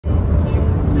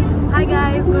Hi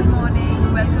guys, good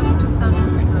morning. Welcome to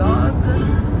Tanu's vlog.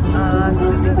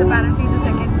 So this is apparently the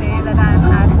second day that I am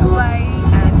at Dubai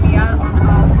and we are on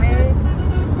our way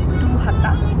to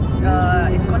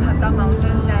Hatta. It's called Hatta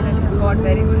Mountains and it has got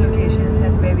very good locations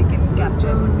and where we can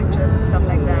capture good pictures and stuff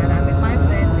like that. I'm with my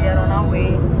friends, we are on our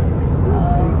way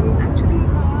actually.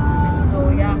 So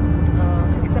yeah,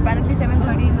 it's apparently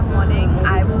 7:30 in the morning.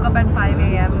 I woke up at 5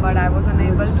 AM but I was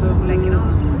unable to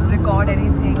record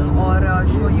anything or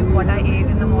show you what I ate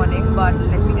in the morning, but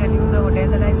let me tell you, the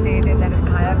hotel that I stayed in, that is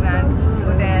Kayak Grand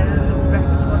Hotel, the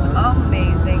breakfast was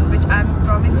amazing, which I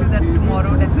promise you that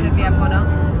tomorrow definitely I'm gonna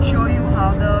show you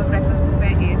how the breakfast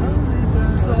buffet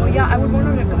is. So yeah, I would want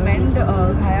to recommend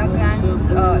Kayak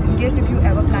Grand in case if you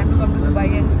ever plan to come to Dubai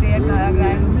and stay at Kayak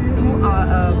Grand, do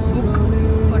book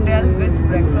hotel with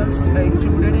breakfast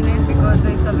included in it because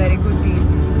it's a very good deal.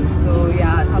 So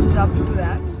yeah, thumbs up to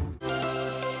that.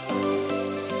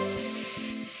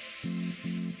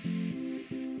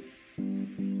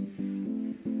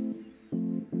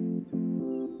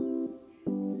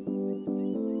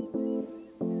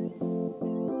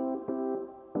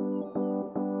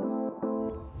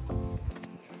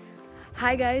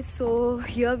 Hi guys, so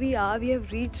here we are. We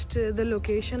have reached the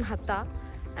location Hatta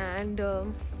and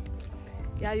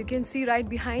yeah, you can see right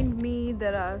behind me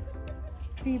there are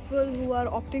people who are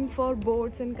opting for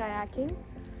boats and kayaking,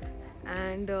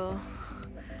 and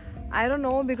I don't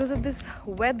know, because of this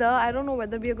weather I don't know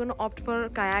whether we are going to opt for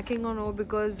kayaking or no,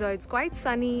 because it's quite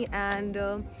sunny and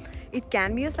it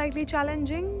can be a slightly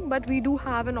challenging, but we do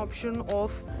have an option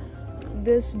of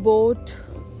this boat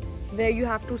where you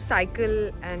have to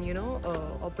cycle and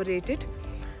operate it.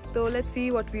 So let's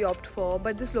see what we opt for,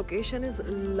 but this location is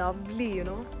lovely.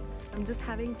 I'm just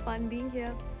having fun being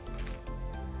here.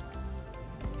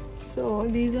 So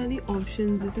these are the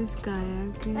options. This is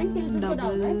kayaking,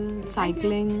 double,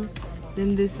 cycling,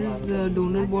 then this is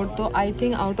donor boat. So I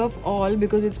think out of all,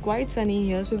 because it's quite sunny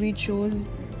here, so we chose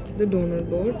the donor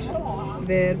boat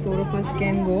where 4 of us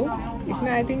can go.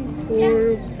 Isme I think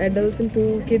 4 adults and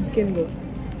 2 kids can go.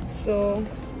 So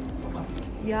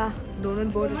yeah,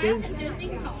 donut boat it is.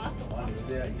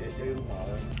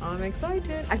 I'm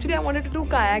excited. Actually I wanted to do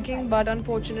kayaking, but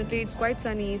unfortunately it's quite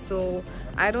sunny, so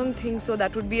I don't think so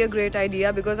that would be a great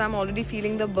idea, because I'm already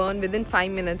feeling the burn within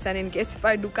 5 minutes, and in case if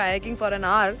I do kayaking for an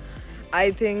hour,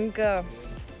 I think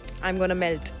I'm gonna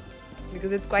melt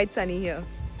because it's quite sunny here.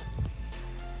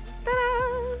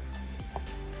 Ta-da!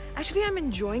 Actually I'm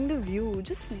enjoying the view.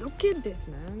 Just look at this,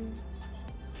 man.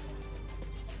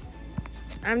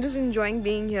 I'm just enjoying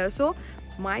being here. So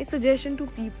my suggestion to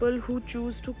people who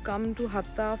choose to come to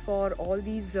Hatta for all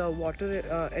these water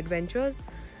adventures,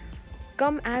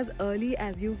 come as early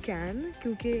as you can,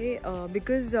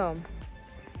 because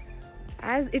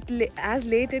as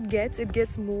late it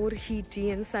gets more heaty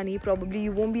and sunny. Probably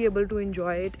you won't be able to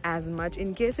enjoy it as much.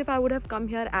 In case if I would have come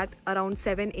here at around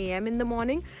 7 AM in the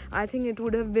morning, I think it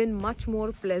would have been much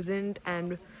more pleasant.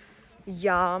 And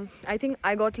yeah, I think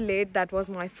I got late. That was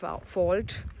my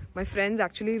fault. My friends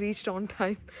actually reached on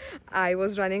time. I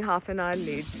was running half an hour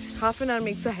late. Half an hour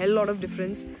makes a hell lot of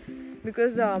difference,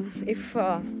 because if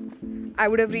I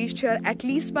would have reached here at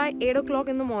least by 8 o'clock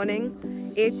in the morning,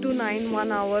 8 to 9,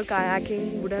 1 hour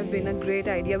kayaking would have been a great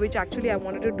idea, which actually I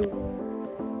wanted to do.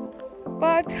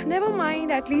 But never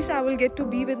mind, at least I will get to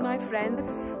be with my friends,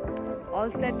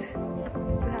 all set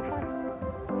to have fun.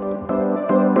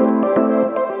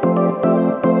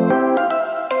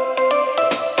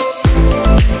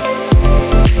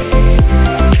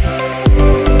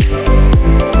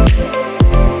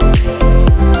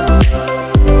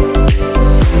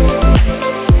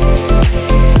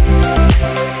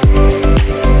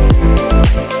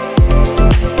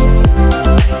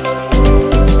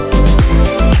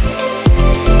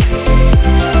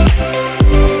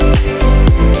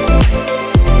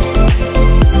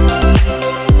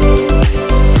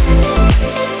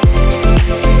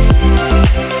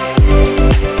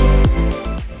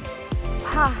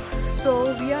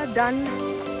 So we are done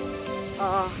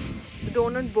the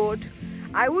donut boat.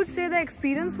 I would say the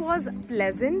experience was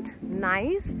pleasant,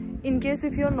 nice. In case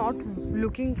if you're not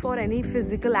looking for any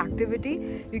physical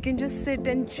activity, you can just sit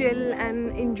and chill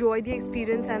and enjoy the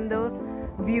experience and the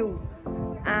view.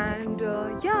 And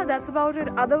yeah, that's about it.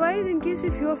 Otherwise, in case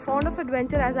if you're fond of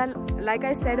adventure, like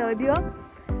I said earlier,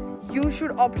 you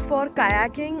should opt for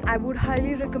kayaking. I would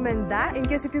highly recommend that. In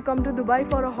case if you come to Dubai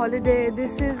for a holiday,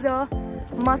 this is a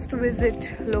must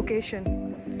visit location.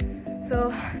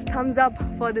 So thumbs up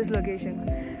for this location.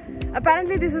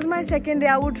 Apparently this is my second day.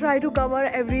 I would try to cover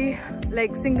every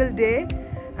single day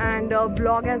and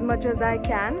vlog as much as I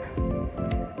can.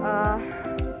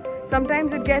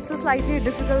 sometimes it gets slightly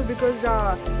difficult because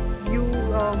you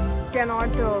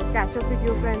cannot catch up with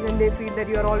your friends and they feel that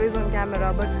you are always on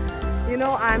camera. But you know,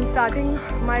 I'm starting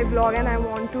my vlog and I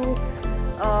want to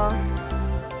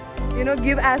you know,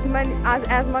 give as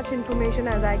much information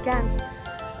as I can.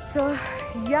 So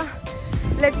yeah,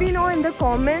 let me know in the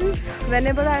comments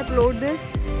whenever I upload this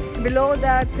below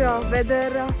that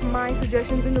whether my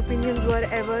suggestions and opinions were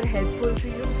ever helpful to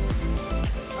you.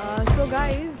 So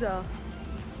guys,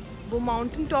 वो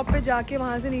mountain top पे जाके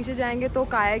वहाँ से नीचे जाएंगे तो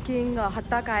kayaking,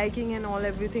 हत्ता kayaking and all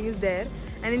everything is there.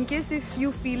 And in case if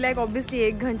you feel like obviously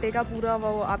 1 घंटे का पूरा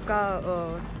वो आपका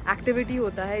एक्टिविटी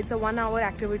होता है. It's a 1 hour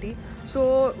activity. So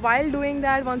while doing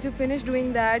that, once you finish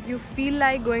doing that, you feel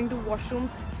like going to washroom.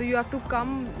 So you have to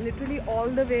come literally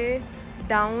all the way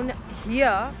down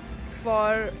here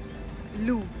for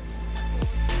लू.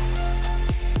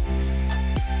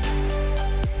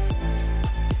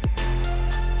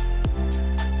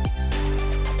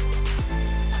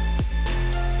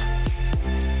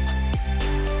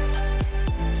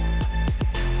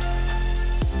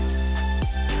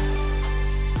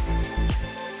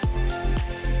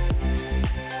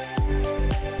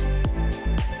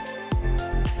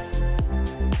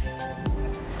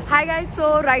 Hi guys, so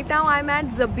right now I'm at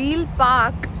Zabeel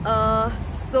Park.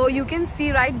 So you can see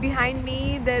right behind me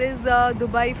there is a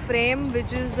Dubai frame,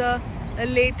 which is the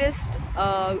latest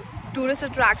tourist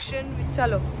attraction.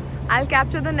 Chalo, I'll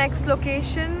capture the next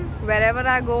location wherever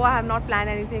I go. I have not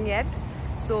planned anything yet.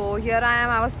 So here I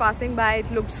am. I was passing by.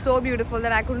 It looked so beautiful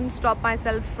that I couldn't stop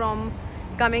myself from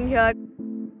coming here.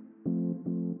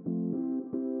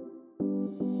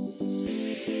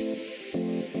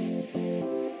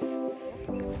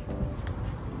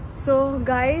 So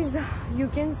guys, you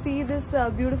can see this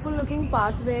beautiful looking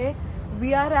pathway.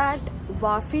 We are at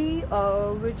Wafi,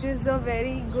 which is a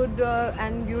very good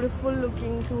and beautiful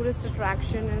looking tourist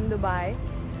attraction in Dubai,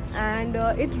 and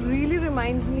it really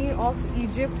reminds me of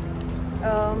Egypt.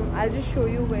 I'll just show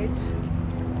you. Wait,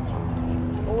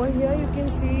 over here you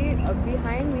can see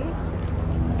behind me.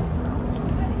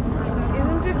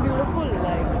 Isn't it beautiful?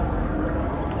 Like,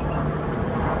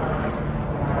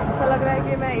 ऐसा लग रहा है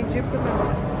कि मैं Egypt में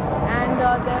हूँ. And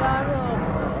there are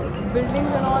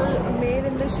buildings and all made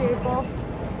in the shape of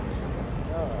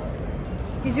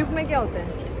Egypt में क्या होते हैं?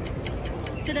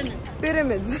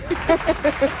 Pyramids.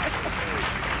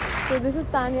 So this is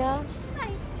Tanya. Hi.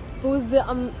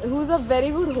 Who's a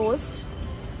very good host.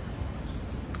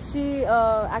 She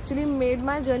actually made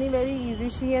my journey very easy.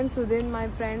 She and Sudhin, my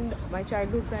friend, my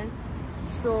childhood friend.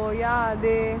 So yeah,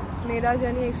 they made our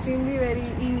journey extremely very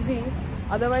easy.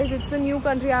 Otherwise, it's a new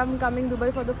country. I'm coming Dubai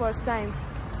for the first time.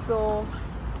 So,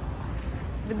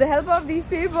 with the help of these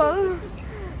people,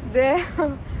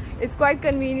 it's quite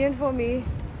convenient for me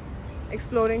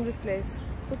exploring this place.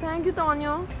 So, thank you,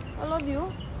 Tanya. I love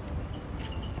you.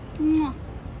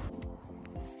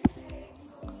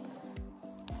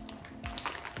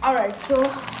 Alright, so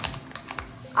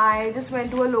I just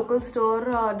went to a local store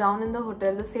down in the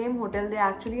hotel. The same hotel, they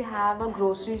actually have a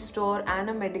grocery store and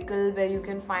a medical where you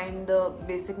can find the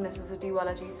basic necessity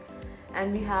wala cheez.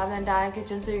 And we have the entire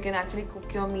kitchen, so you can actually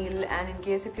cook your meal, and in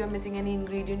case if you're missing any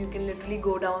ingredient, you can literally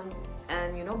go down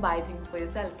and, you know, buy things for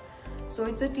yourself. So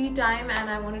it's a tea time and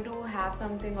I wanted to have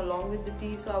something along with the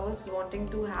tea, so I was wanting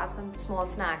to have some small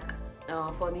snack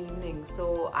for the evening.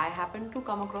 So I happened to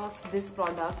come across this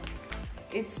product.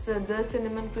 It's the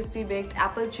cinnamon crispy baked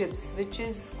apple chips, which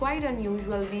is quite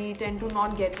unusual. We tend to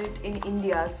not get it in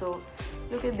India. So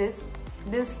look at this.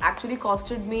 This actually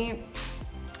costed me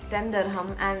 10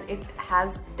 dirham and it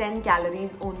has 10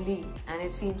 calories only, and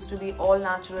it seems to be all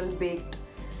natural, baked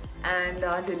and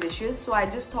delicious. So I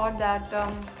just thought that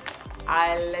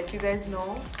I'll let you guys know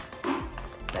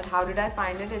that how did I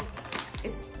find it.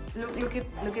 It's look at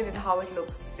it, how it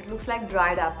looks. It looks like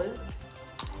dried apple.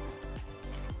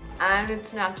 And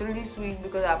it's naturally sweet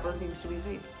because apple seems to be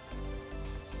sweet.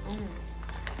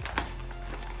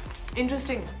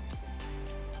 Interesting.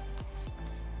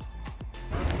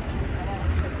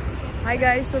 Hi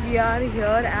guys, so we are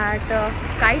here at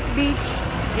Kite Beach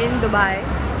in Dubai.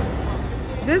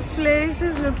 This place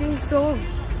is looking so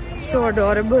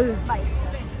adorable.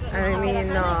 I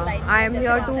mean, I am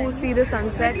here to see the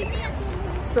sunset.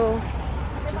 So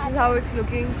this is how it's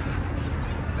looking.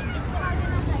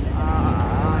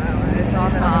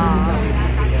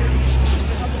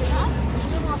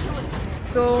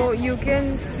 So you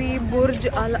can see Burj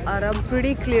Al Arab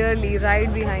pretty clearly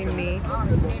right behind me.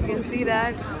 You can see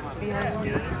that behind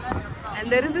me. And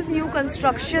there is this new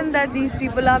construction that these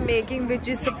people are making, which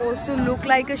is supposed to look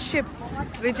like a ship,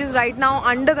 which is right now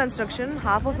under construction.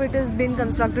 Half of it has been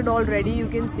constructed already, you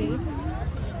can see.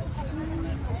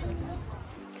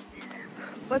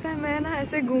 पता है मैं ना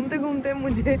ऐसे घूमते घूमते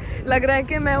मुझे लग रहा है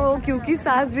कि मैं वो क्योंकि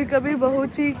सास भी कभी बहू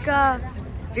थी का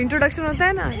इंट्रोडक्शन होता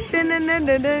है ना,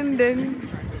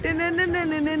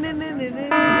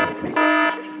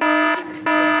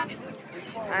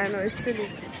 I know it's silly.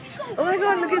 Oh my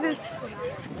god, look at this,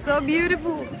 so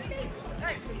beautiful.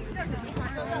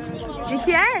 ये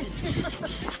क्या है?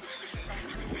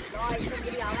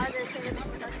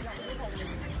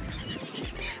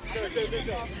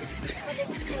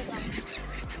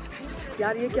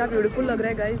 यार ये क्या ब्यूटीफुल लग रहा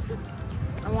है guys.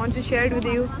 I want to share it with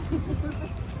you.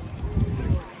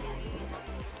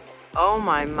 Oh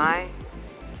my.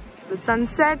 The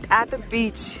sunset at a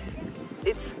beach.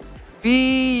 It's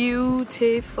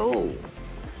beautiful.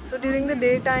 So during the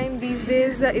daytime these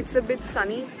days it's a bit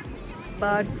sunny,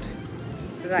 but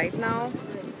right now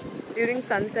during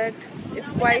sunset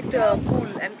it's quite cool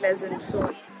and pleasant. So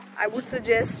I would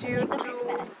suggest you to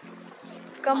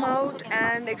come out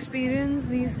and experience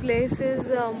these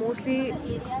places mostly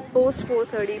post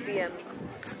 4:30 p.m.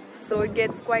 So it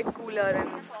gets quite cooler and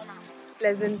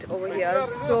pleasant over here.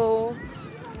 So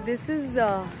this is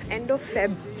end of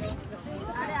Feb.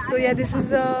 So yeah, this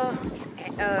is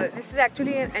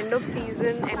actually an end of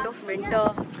season, end of winter.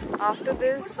 After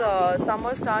this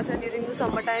summer starts, and during the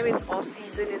summertime it's off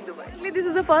season in Dubai. This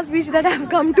is the first beach that I have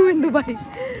come to in Dubai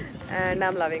and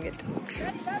I'm loving it.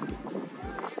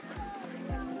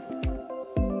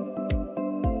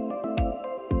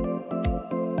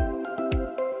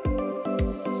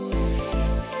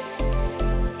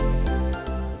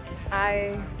 I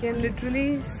can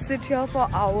literally sit here for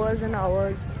hours and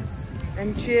hours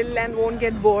and chill and won't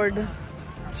get bored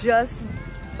just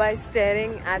by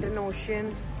staring at an ocean.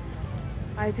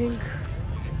 I think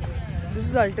this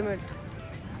is ultimate.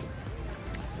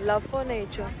 Love for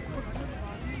nature.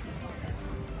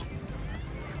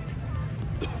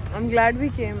 I'm glad we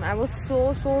came. I was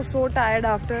so tired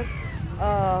after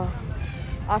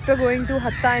going to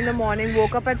Hatta in the morning.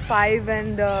 Woke up at 5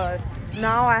 and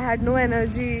now I had no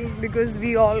energy because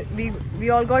we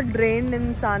all got drained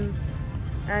in sun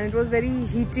and it was very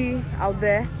heaty out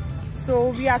there. So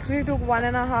we actually took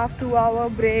 1.5-2 hour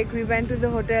break. We went to the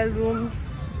hotel room.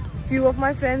 Few of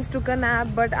my friends took a nap,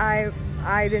 but I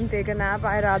didn't take a nap.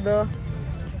 I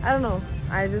don't know,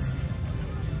 I just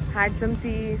had some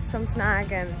tea, some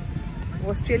snack and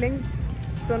was chilling.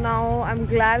 So now I'm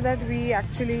glad that we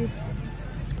actually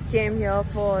came here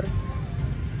for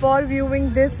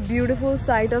viewing this beautiful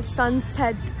sight of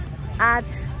sunset at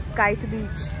Kite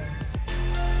Beach.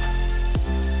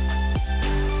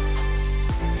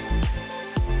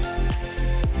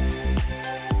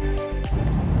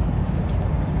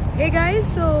 Hey guys,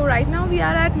 so right now we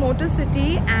are at Motor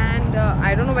City and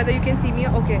I don't know whether you can see me.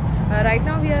 Okay, right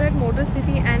now we are at Motor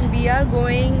City and we are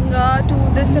going to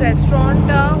this restaurant.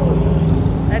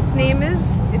 Its name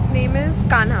is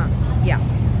Kana. Yeah.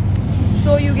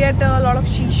 So you get a lot of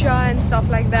shisha and stuff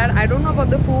like that. I don't know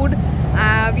about the food.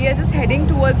 We are just heading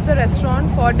towards the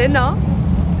restaurant for dinner.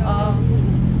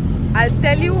 I'll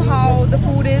tell you how the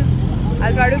food is.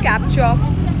 I'll try to capture.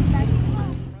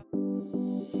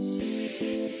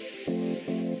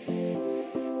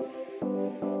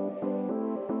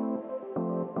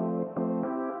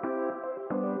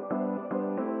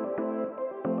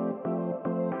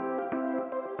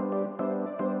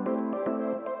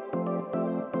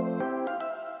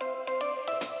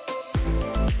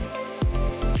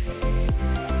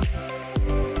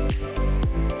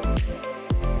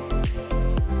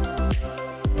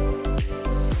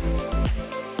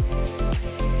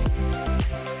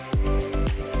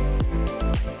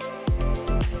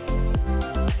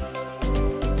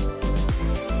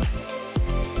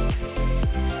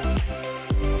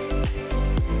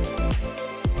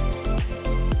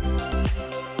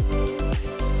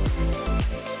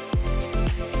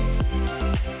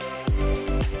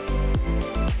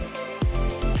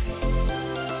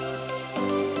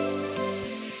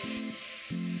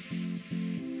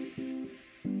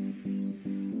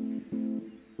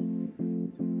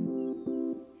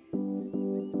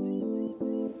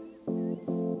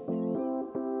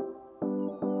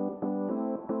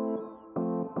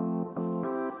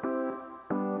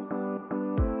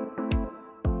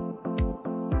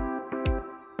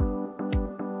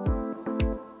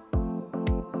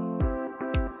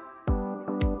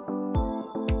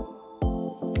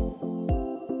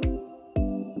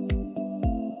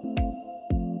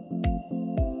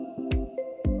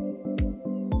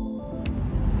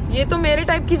 ये तो मेरे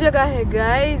type की जगह है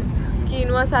guys.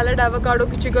 कीनवा salad, avocado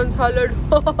की chicken salad.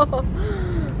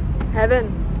 Haven.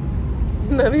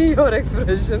 Navi your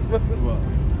expression.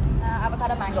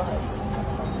 Avocado mango.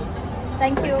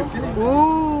 Thank you.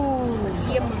 Ooh.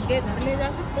 ये मुझे घर ले जा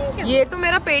सकते हैं क्या? ये तो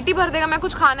मेरा पेट ही भर देगा, मैं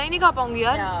कुछ खाना ही नहीं खा पाऊंगी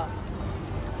यार।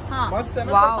 हाँ मस्त है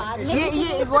ना। वाओ,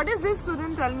 ये what is this?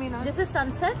 Sudin tell me ना। This is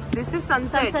sunset. This is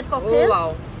sunset. Sunset cocktail. Oh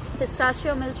wow.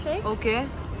 Pistachio milkshake okay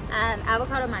and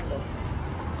avocado mango.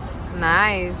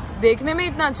 Nice. देखने में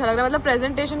इतना अच्छा लग रहा है, मतलब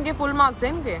प्रेजेंटेशन के फुल मार्क्स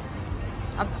हैं इनके।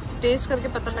 अब टेस्ट करके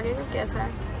पता लगेगा कैसा है।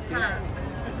 हाँ,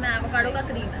 इसमें एवोकाडो का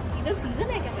क्रीम है। इधर सीजन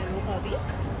है क्या मैंगो का अभी?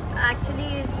 Actually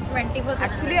 24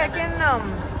 Actually,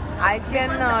 I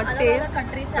can taste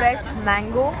fresh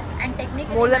mango and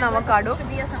technically more than mango is avocado. supposed to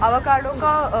be a summer Avocado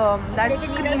ka that Lekin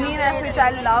idhar creaminess hote hai, which I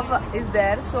love is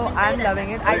there, so I'm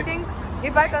loving it. I think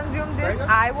if I consume this,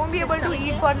 I won't be able to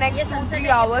eat for next 2-3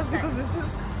 hours because this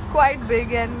is quite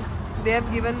big and they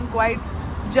have given quite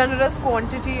generous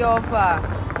quantity of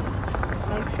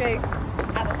milkshake.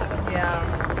 avocado. Yeah.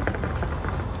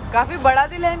 काफी बड़ा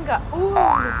दिल है इनका।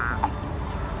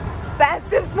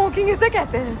 Passive smoking इसे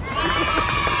कहते हैं।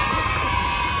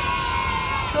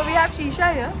 So we have shisha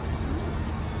here.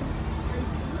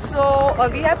 So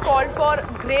we have called for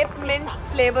grape mint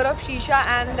flavor of shisha,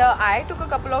 and I took a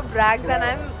couple of drags and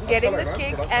I'm getting the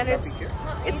kick, and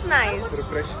it's nice.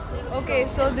 Okay,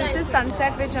 so this is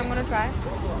sunset, which I'm gonna try.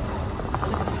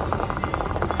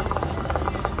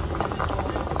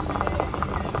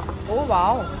 Oh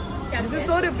wow, this is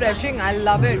so refreshing. I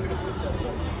love it.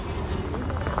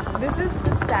 This is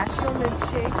pistachio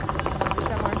milkshake,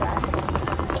 which I'm gonna try.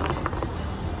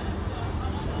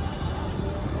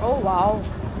 Oh wow,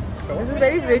 this is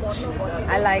very rich.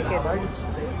 I like it.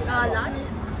 Large,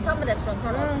 some restaurants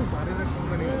are not. सारे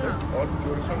restaurant में नहीं होता और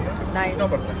जो restaurant में Nice. इतना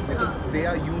पड़ता है because they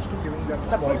are used to giving that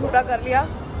सब small कुछ पूरा कर लिया,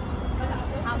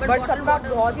 हाँ, बट सबका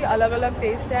बहुत ही अलग अलग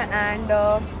टेस्ट है, and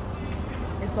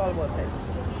it's all worth it.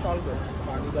 It's all good.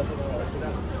 पानी का तो वैसे ना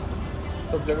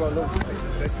सब जगह लोग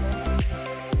restaurant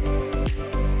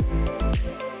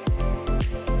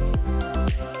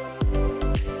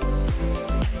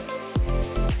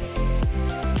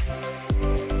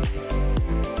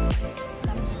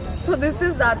So this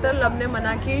is Zaatar Labne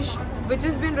Manakish, which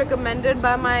has been recommended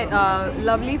by my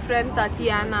lovely friend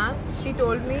Tatiana. She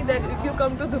told me that if you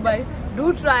come to Dubai, do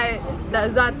try the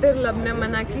Zaatar Labne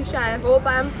Manakish. I hope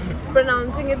I am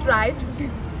pronouncing it right.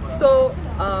 So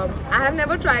I have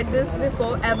never tried this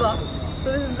before ever.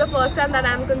 So this is the first time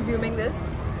that I am consuming this.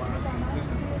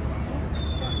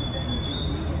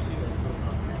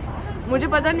 मुझे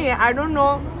पता नहीं है, I don't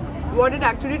know what it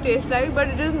actually tastes like,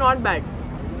 but it is not bad.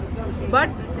 But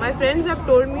my friends have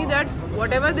told me that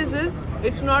whatever this is,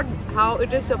 it's not how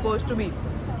it is supposed to be.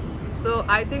 So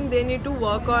I think they need to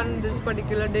work on this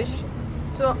particular dish.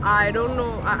 So I don't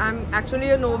know. I'm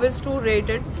actually a novice to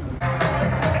rate it.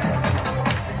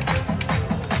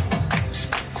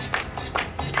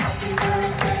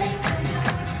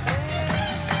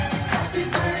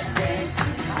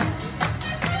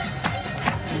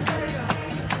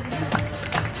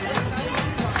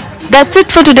 That's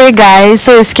it for today guys.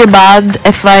 So इसके बाद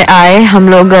FYI हम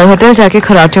लोग hotel जाके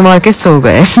खराटे मार के सो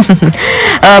गए.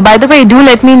 By the way, do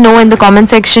let me know in the comment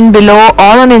section below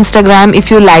or on Instagram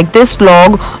if you like this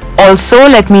vlog. Also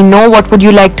let me know what would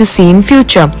you like to see in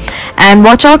future, and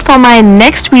watch out for my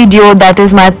next video, that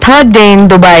is my 3rd day in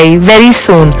Dubai, very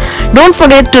soon. Don't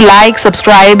forget to like,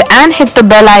 subscribe and hit the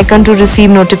bell icon to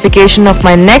receive notification of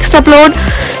my next upload.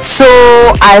 So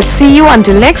I'll see you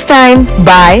until next time.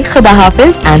 Bye, Khuda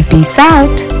Hafiz and peace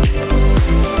out.